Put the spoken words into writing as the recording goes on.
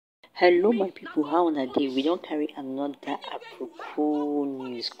Hello my people, how on a day? We don't carry another apropos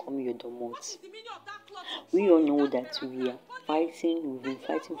news come your domot. We all know that we've been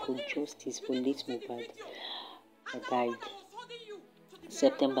fighting for justice for late mohbad that died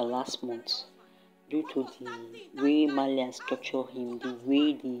September last month due to the way Malians torture him, the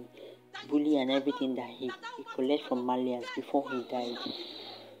way the bully and everything that he collect from Malians before he died.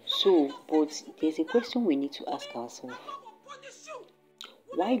 So, but there's a question we need to ask ourselves.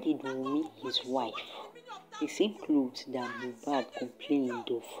 Why did Wummi, his wife, the same clothes that mohbad complained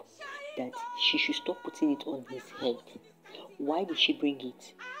of, that she should stop putting it on his head, why did she bring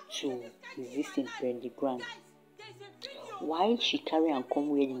it to his distant burial ground? Why she carry and come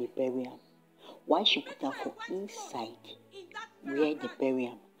where they bury am? Why she put am for inside where they bury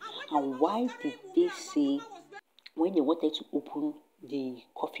am? And why did they say when they wanted to open the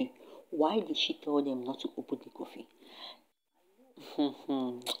coffin, why did she tell them not to open the coffin?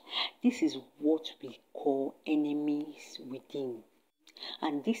 This is what we call enemies within.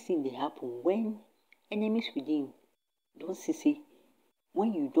 And this thing they happen when enemies within don't see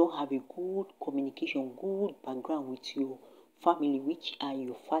when you don't have a good communication, good background with your family, which are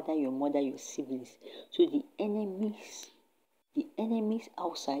your father, your mother, your siblings. So the enemies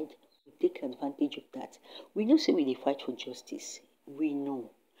outside will take advantage of that. We know say we dey fight for justice. We know.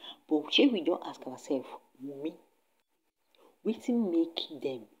 But we don't ask ourselves, Wunmi, wetin make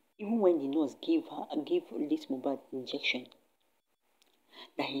them, even when the nurse gave late mohbad injection,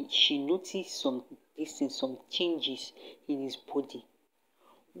 that she noticed some distance, some changes in his body.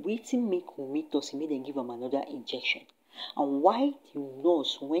 Wetin make Wunmi talk say make dem give am another injection? And why the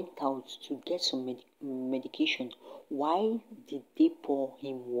nurse went out to get some medication? Why did they pour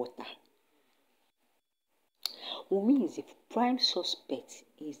him water? Wunmi is the prime suspect.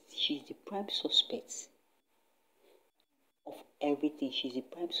 She's the prime suspect of everything. She's the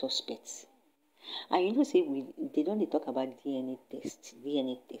prime suspect. And you know, say they don't talk about DNA test.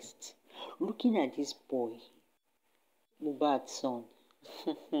 Looking at this boy, mohbad's son,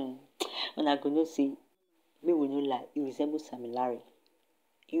 and I gonna say, me will not lie, he resembles Sam Larry.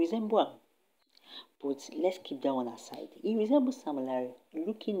 He resembles him. But let's keep that one aside. He resembles Sam Larry.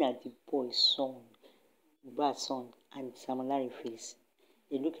 Looking at the boy's son, mohbad's son, and Sam Larry face,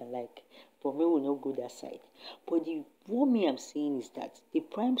 they look alike. But me will not go that side. But what me I'm saying is that the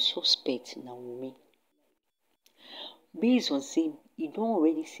prime suspect now Wunmi, based on saying you don't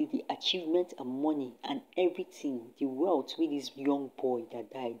already see the achievement and money and everything, the wealth with this young boy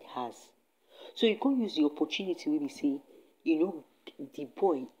that died has. So you can't use the opportunity where we say, you know, the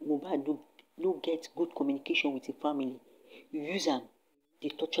boy mohbad no get good communication with the family. You use them, they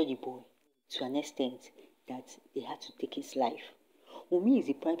torture the boy to an extent that they had to take his life. Wunmi is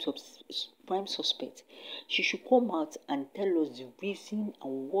the prime suspect. She should come out and tell us the reason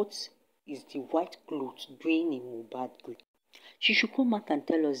and what is the white cloth doing in mohbad grave. She should come out and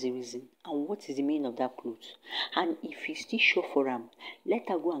tell us the reason and what is the meaning of that cloth. And if it's still sure for him, let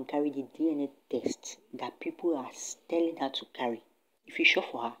her go and carry the DNA test that people are telling her to carry. If it's sure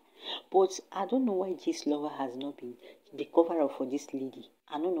for her. But I don't know why this lover has not been the cover-up for this lady.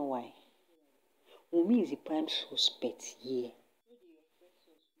 I don't know why. Wunmi is the prime suspect here.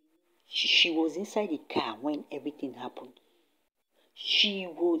 She was inside the car when everything happened. She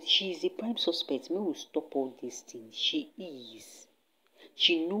is the prime suspect. Me will stop all these things. She is.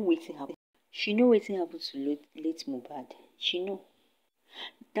 She know wetin happen. She know wetin happen to late mohbad. She know.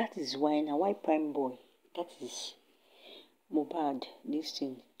 That is why now why prime boy, that is mohbad, this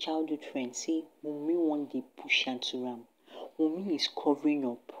thing, childhood friend, say Wunmi one day push am to am. Wunmi is covering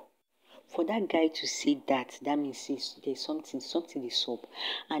up. For that guy to say that means there's something is up.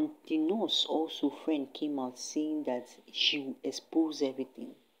 And the nurse also friend came out saying that she will expose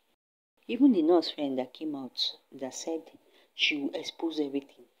everything. Even the nurse friend that came out that said she will expose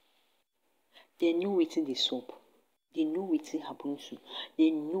everything. They know wetin dey sup. They know wetin happen to.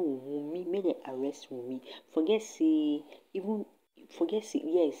 They know Wunmi, make dem arrest Wunmi.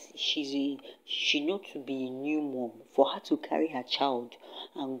 Yes, she not to be a new mom. For her to carry her child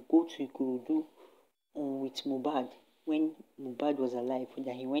and go to Ikorodu with mohbad when mohbad was alive,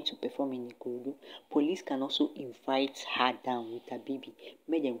 that he went to perform in Ikorodu, police can also invite her down with her baby.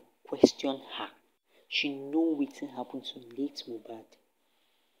 Make them question her. She know wetin happen to late mohbad.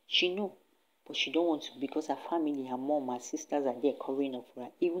 She know. But she don't want to because her family, her mom, her sisters are there covering up for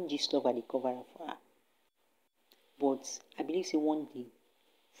her. Even this lover, they cover up for her. But I believe say one day,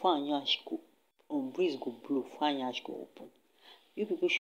 breeze go blow, fire go open. You people should